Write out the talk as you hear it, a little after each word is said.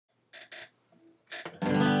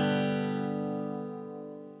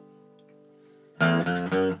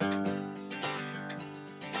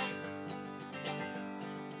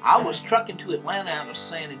I was trucking to Atlanta out of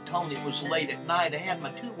San Antonio. It was late at night. I had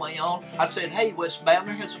my two-way on. I said, "Hey,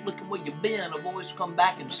 westbounder, how's it looking where you been?" A voice come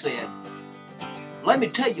back and said, "Let me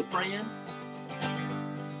tell you, friend,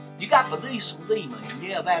 you got the diesel demon."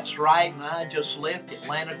 Yeah, that's right, and I just left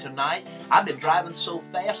Atlanta tonight. I've been driving so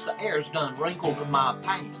fast, the air's done wrinkled in my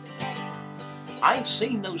paint. I ain't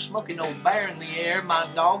seen no smoking old bear in the air. My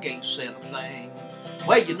dog ain't said a thing.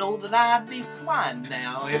 Well, you know that I'd be flying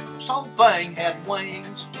now if this whole thing had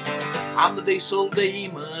wings. I'm the diesel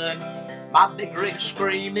demon, my big rig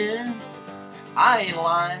screaming. I ain't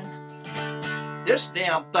lying, this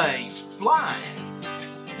damn thing's flying.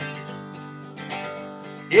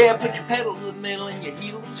 Yeah, put your pedal to the metal and your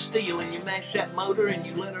heel to steel, and you mash that motor and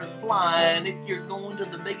you let her fly. And if you're going to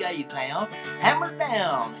the big A-town, hammer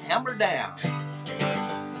down, hammer down.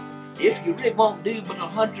 If your rig won't do but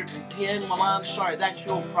 110, well, I'm sorry, that's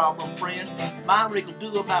your problem, friend. My rig will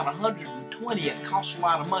do about 120. It costs a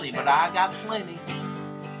lot of money, but I got plenty.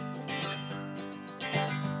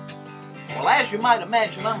 Well, as you might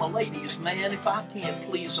imagine, I'm a ladies' man. If I can't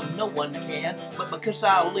please them, no one can. But because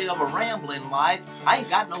I live a rambling life, I ain't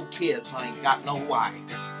got no kids, I ain't got no wife.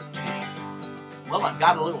 Well, I've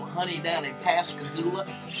got a little honey down in Pascagoula.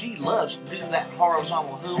 She loves to do that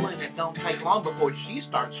horizontal hula, and it don't take long before she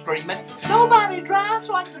starts screaming, "Nobody drives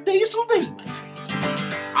like the diesel demon."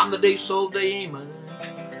 I'm the diesel demon,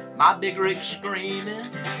 my big rig screaming.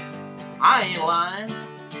 I ain't lying,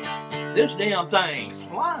 this damn thing's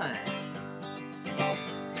flying.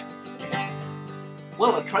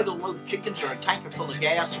 Well, a trailer load of chickens or a tanker full of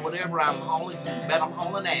gas or whatever I'm hauling, you bet I'm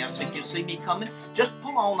hauling ass. If you see me coming, just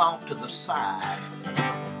pull on off to the side.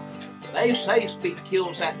 They say speed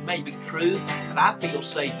kills, that may be true, but I feel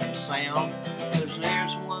safe and sound, because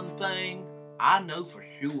there's one thing I know for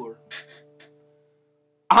sure.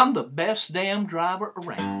 I'm the best damn driver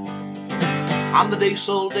around. I'm the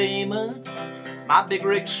diesel demon, my big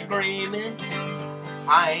rig screaming.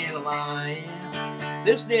 I ain't lying,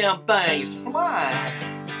 this damn thing's flying.